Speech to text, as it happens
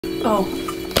Oh,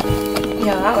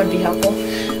 yeah, that would be helpful.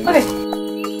 Okay.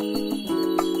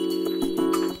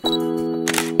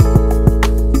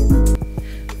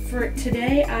 For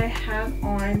today, I have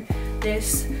on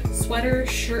this sweater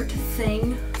shirt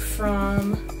thing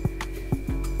from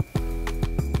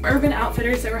Urban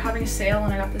Outfitters. They were having a sale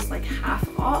and I got this like half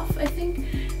off, I think.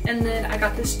 And then I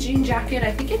got this jean jacket.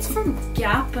 I think it's from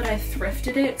Gap, but I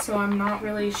thrifted it, so I'm not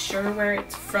really sure where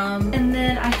it's from. And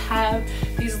then I have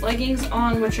these leggings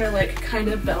on, which are like kind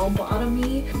of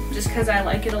bell-bottomy, just because I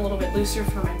like it a little bit looser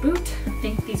for my boot. I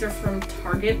think these are from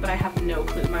Target, but I have no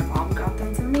clue. My mom got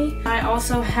them for me. I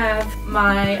also have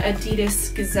my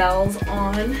Adidas Gazelles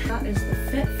on. That is the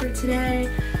fit for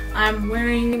today. I'm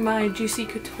wearing my Juicy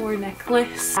Couture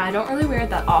necklace. I don't really wear it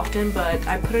that often, but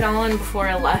I put it on before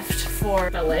I left for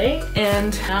LA,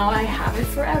 and now I have it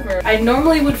forever. I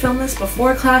normally would film this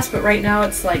before class, but right now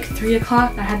it's like 3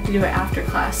 o'clock. I had to do it after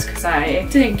class because I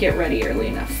didn't get ready early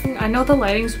enough. I know the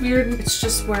lighting's weird, it's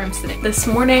just where I'm sitting. This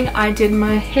morning I did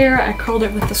my hair. I curled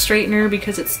it with the straightener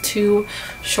because it's too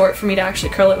short for me to actually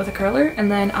curl it with a curler, and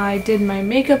then I did my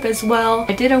makeup as well.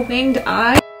 I did a winged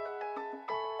eye.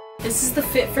 This is the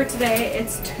fit for today.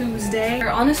 It's Tuesday.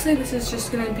 Honestly, this is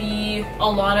just gonna be a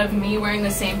lot of me wearing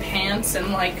the same pants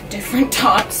and like different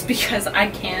tops because I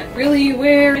can't really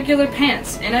wear regular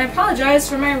pants. And I apologize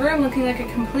for my room looking like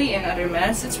a complete and utter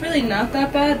mess. It's really not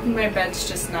that bad. My bed's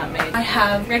just not made. I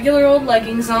have regular old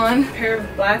leggings on, a pair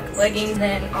of black leggings.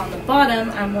 Then on the bottom,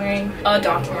 I'm wearing a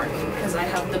Doc Marten because I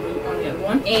have the boot on the other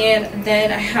one. And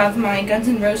then I have my Guns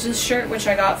N' Roses shirt, which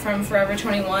I got from Forever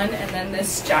 21, and then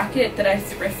this jacket that I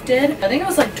thrifted. I think it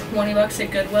was like 20 bucks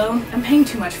at Goodwill. I'm paying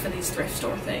too much for these thrift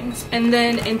store things. And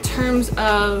then in terms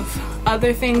of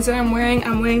other things that I'm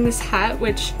wearing this hat,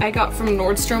 which I got from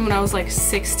Nordstrom when I was like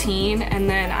 16, and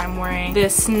then I'm wearing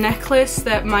this necklace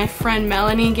that my friend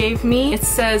Melanie gave me. It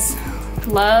says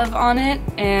love on it,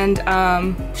 and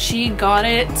she got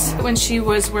it when she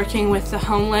was working with the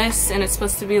homeless, and it's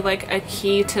supposed to be like a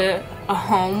key to a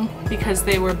home because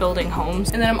they were building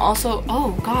homes. And then I'm also,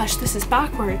 oh gosh, this is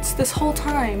backwards this whole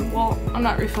time. Well, I'm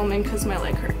not refilming because my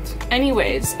leg hurts.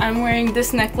 Anyways, I'm wearing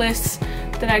this necklace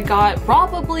that I got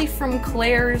probably from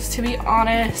Claire's, to be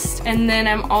honest. And then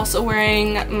I'm also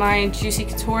wearing my Juicy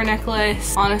Couture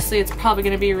necklace. Honestly, it's probably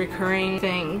gonna be a recurring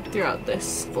thing throughout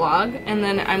this vlog. And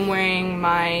then I'm wearing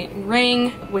my ring,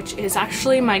 which is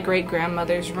actually my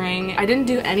great-grandmother's ring. I didn't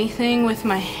do anything with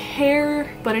my hair,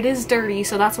 but it is dirty,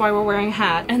 so that's why we're wearing a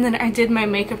hat. And then I did my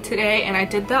makeup today, and I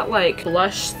did that like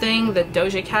blush thing that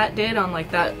Doja Cat did on like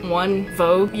that one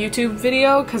Vogue YouTube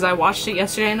video, because I watched it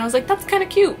yesterday and I was like, that's kind of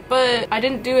cute, but I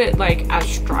didn't do it like as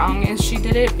strong as she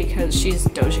did it because she's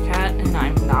Doja Cat and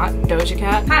I'm not Doja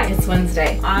Cat. Hi, it's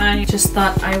Wednesday. I just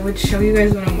thought I would show you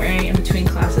guys what I'm wearing in between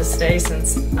classes today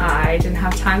since I didn't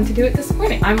have time to do it this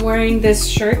morning. I'm wearing this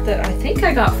shirt that I think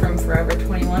I got from Forever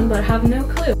 21, but I have no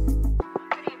clue.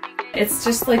 It's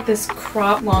just like this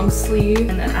crop long sleeve,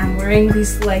 and then I'm wearing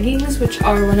these leggings, which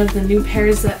are one of the new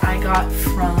pairs that I got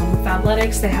from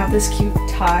Fabletics. They have this cute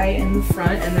tie in the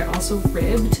front, and they're also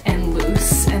ribbed and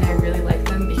loose, and I really like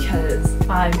them because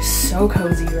I'm so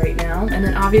cozy right now. And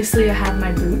then obviously I have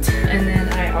my boot, and then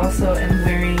I also am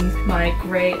wearing my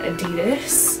gray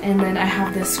Adidas, and then I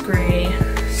have this gray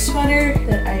sweater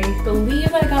that I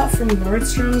believe I got from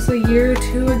Nordstrom's a year or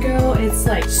two ago. It's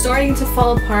like starting to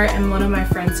fall apart, and one of my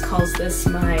friends calls this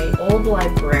my old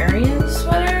librarian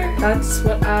sweater. That's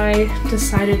what I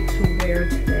decided to wear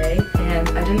today, and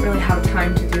I didn't really have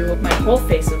time to do my whole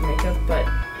face of makeup, but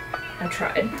I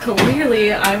tried.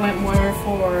 Clearly I went more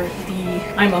for the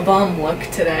I'm a bum look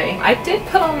today. I did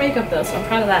put on makeup though, so I'm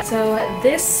proud of that. So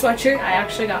this sweatshirt I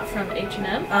actually got from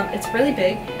H&M. It's really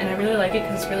big, and I really like it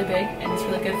because it's really big, and it's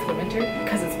really good for the winter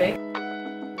because it's big.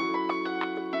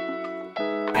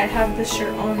 I have this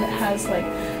shirt on that has like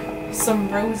some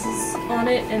roses on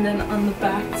it, and then on the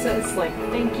back it says like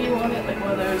thank you on it, like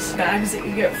one of those bags that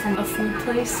you get from a food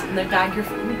place and they bag your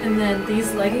food. And then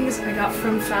these leggings I got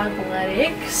from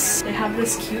Fabletics. They have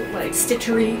this cute like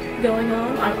stitchery going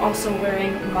on. I'm also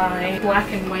wearing my black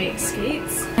and white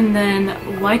skates. And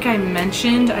then like I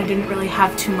mentioned, I didn't really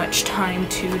have too much time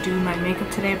to do my makeup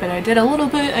today, but I did a little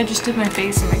bit. I just did my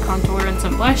face and my contour and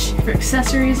some blush. For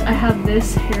accessories, I have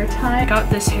this hair tie. I got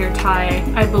this hair tie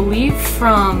I believe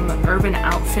from Urban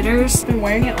Outfitters. I've been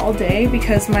wearing it all day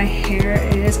because my hair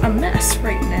is a mess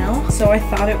right now, so I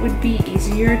thought it would be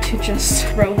easier to just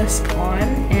throw this on,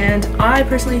 and I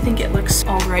personally think it looks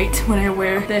alright when I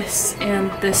wear this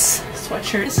and this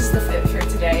sweatshirt. This is the fit for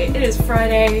today. It is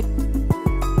Friday.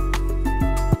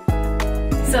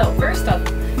 So first up,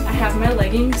 I have my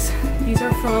leggings. These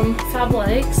are from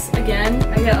Fabletics. Again,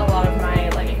 I get a lot of my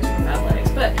leggings from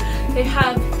Fabletics, but they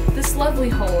have this lovely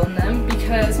hole in them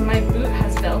because my boot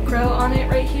has Velcro on it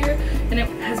right here, and it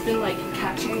has been like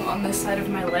catching on this side of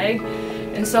my leg.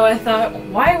 And so I thought,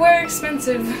 why wear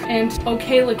expensive and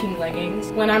okay looking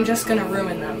leggings when I'm just gonna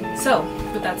ruin them? So,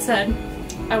 with that said,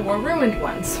 I wore ruined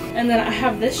ones. And then I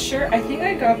have this shirt. I think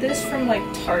I got this from like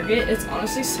Target. It's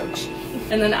honestly so cheap.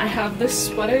 And then I have this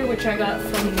sweater, which I got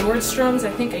from Nordstrom's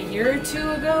I think a year or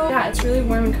two ago. Yeah, it's really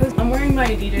warm and cozy. I'm wearing my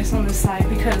Adidas on this side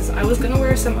because I was gonna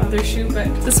wear some other shoe, but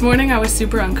this morning I was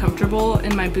super uncomfortable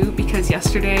in my boot because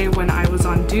yesterday when I was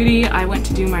on duty, I went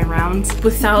to do my rounds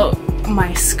without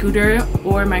my scooter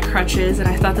or my crutches, and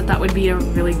I thought that that would be a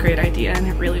really great idea, and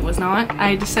it really was not.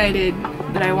 I decided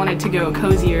that I wanted to go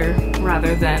cozier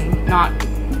rather than not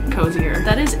cozier.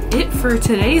 That is it for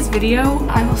today's video.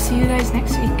 I will see you guys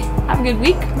next week. Have a good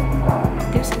week.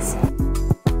 Deuces.